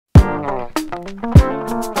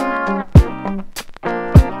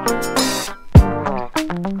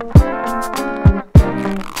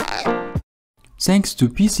Thanks to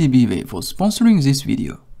PCBWay for sponsoring this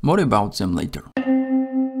video. More about them later.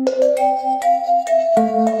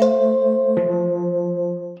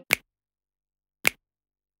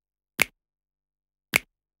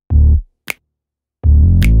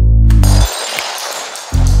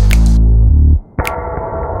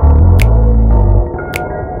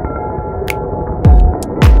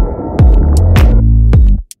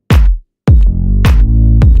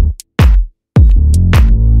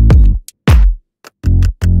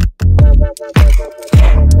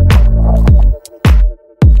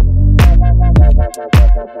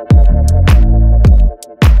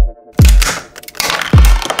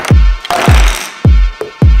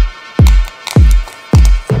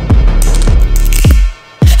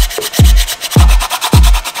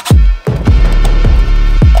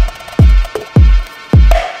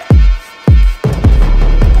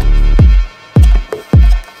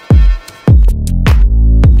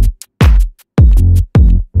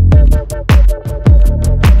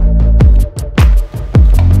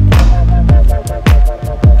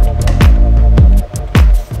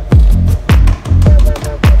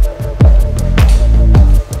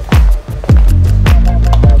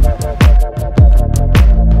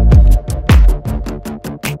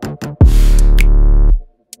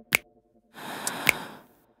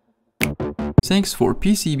 Thanks for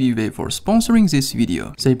PCBWay for sponsoring this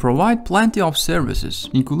video. They provide plenty of services,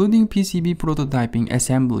 including PCB prototyping,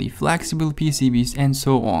 assembly, flexible PCBs, and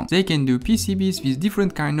so on. They can do PCBs with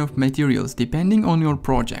different kind of materials depending on your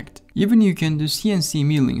project. Even you can do CNC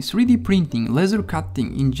milling, 3D printing, laser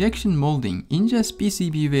cutting, injection molding in just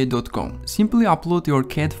PCBWay.com. Simply upload your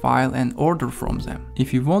CAD file and order from them.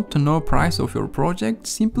 If you want to know price of your project,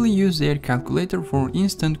 simply use their calculator for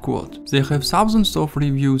instant quote. They have thousands of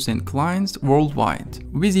reviews and clients worldwide.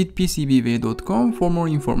 Visit PCBWay.com for more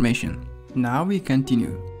information. Now we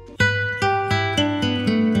continue.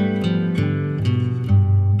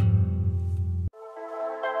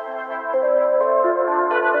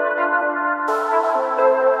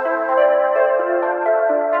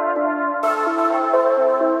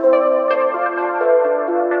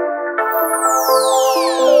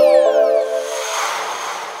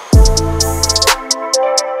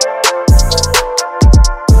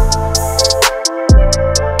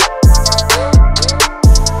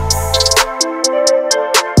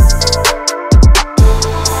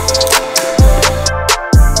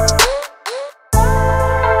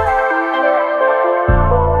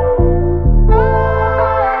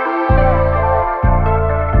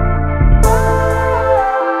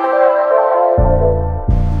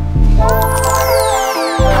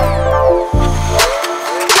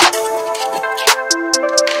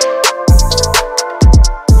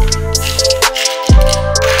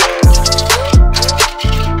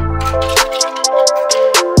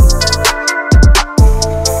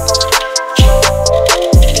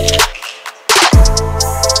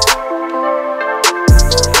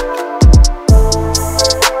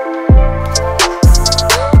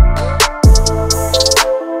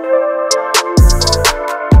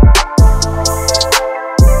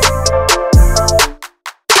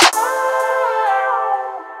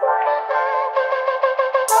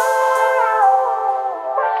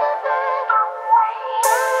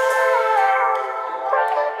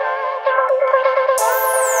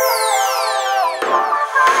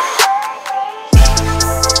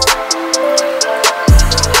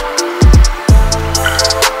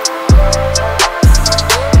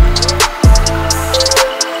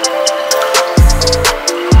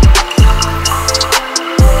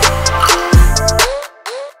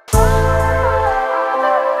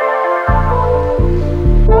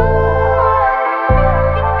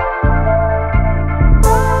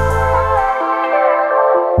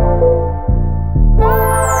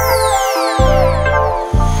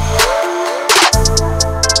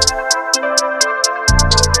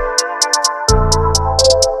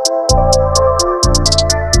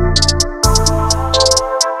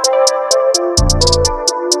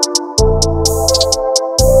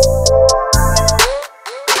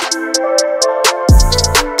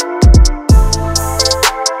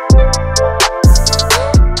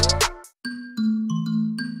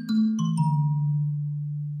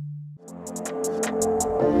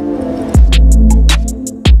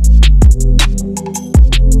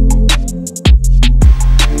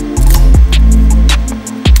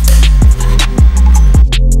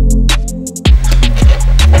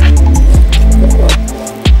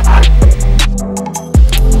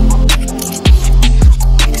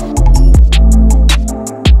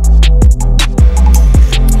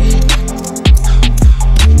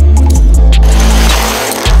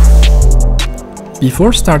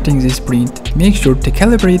 Before starting this print, make sure to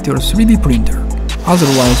calibrate your 3D printer.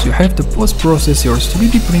 Otherwise, you have to post-process your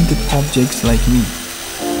 3D printed objects like me.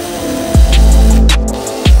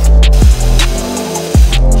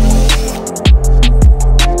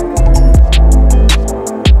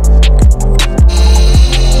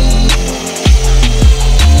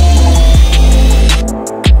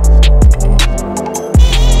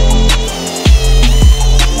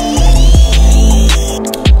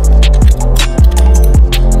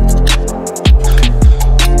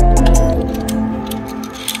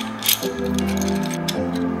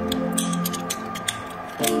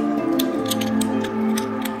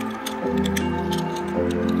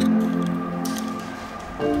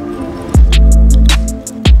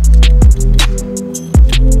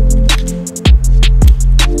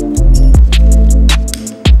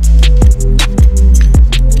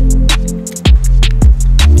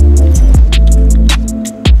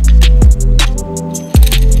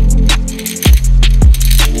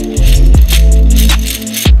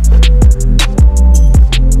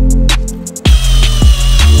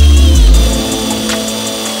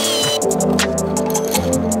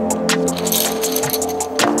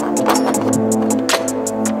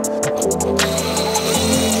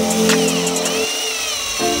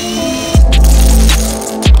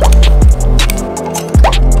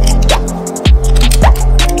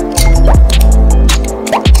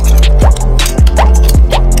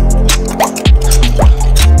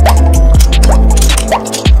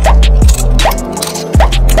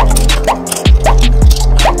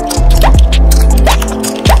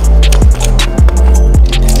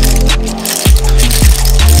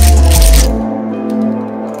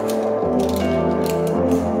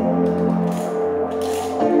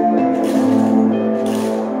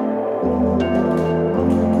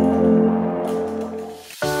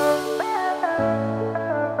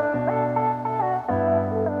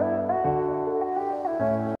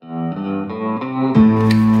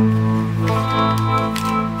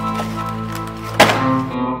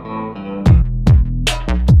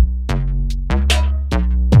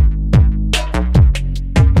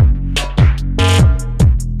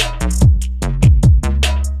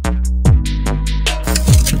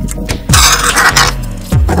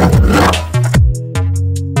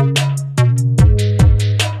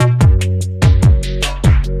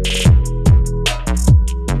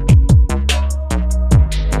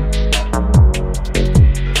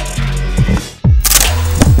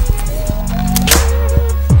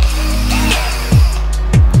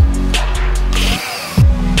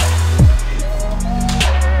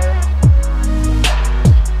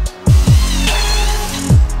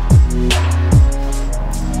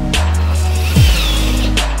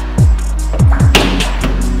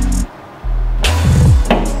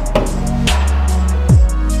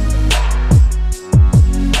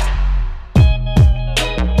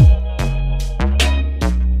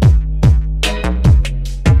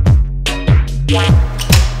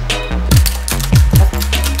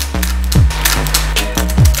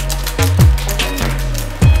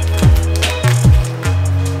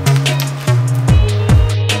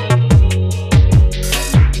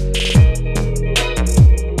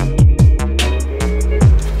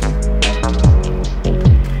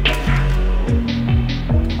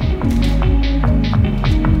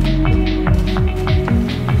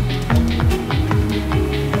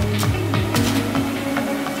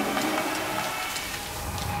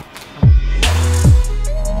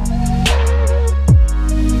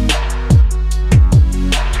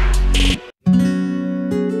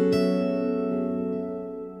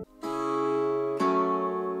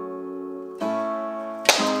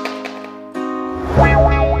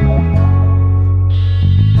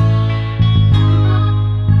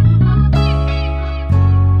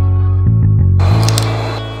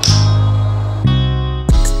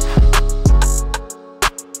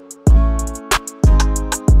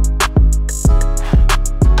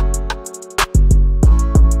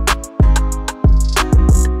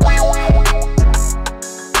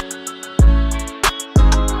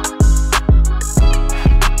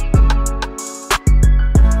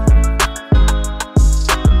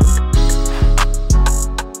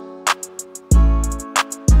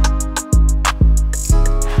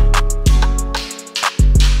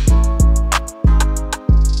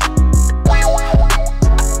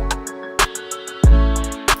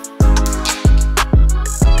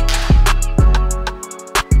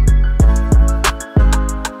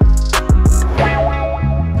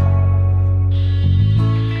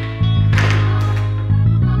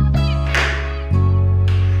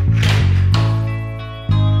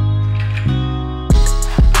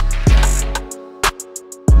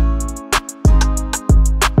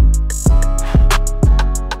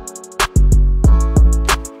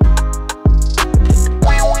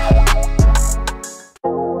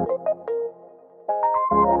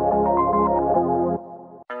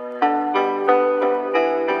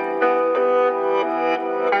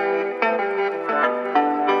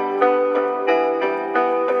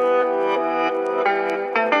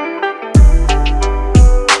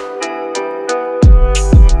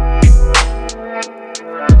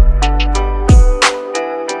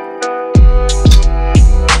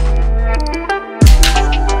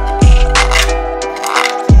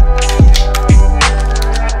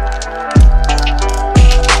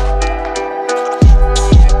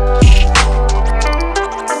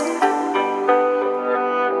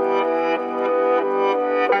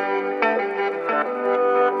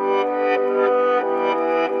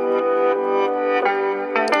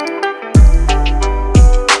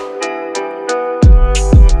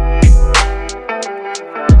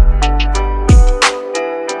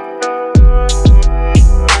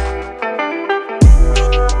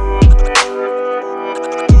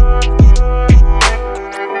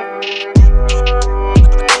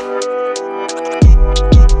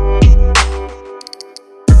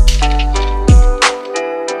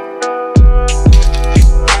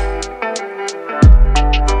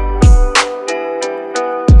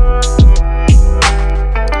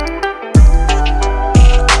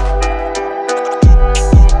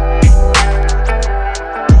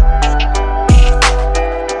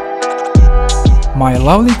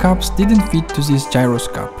 cups didn't fit to this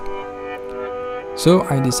gyroscope. So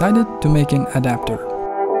I decided to make an adapter.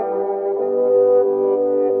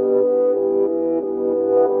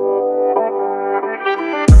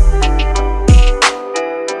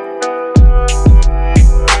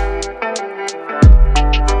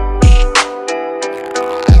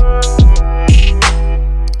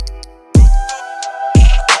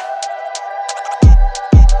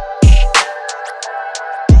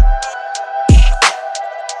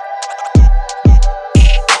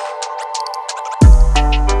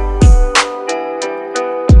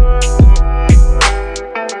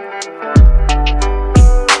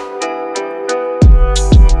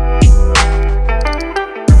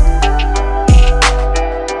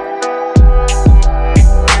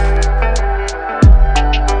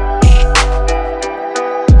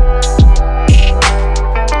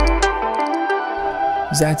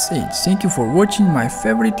 That's it. Thank you for watching my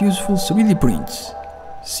favorite useful 3D prints.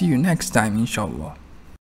 See you next time, inshallah.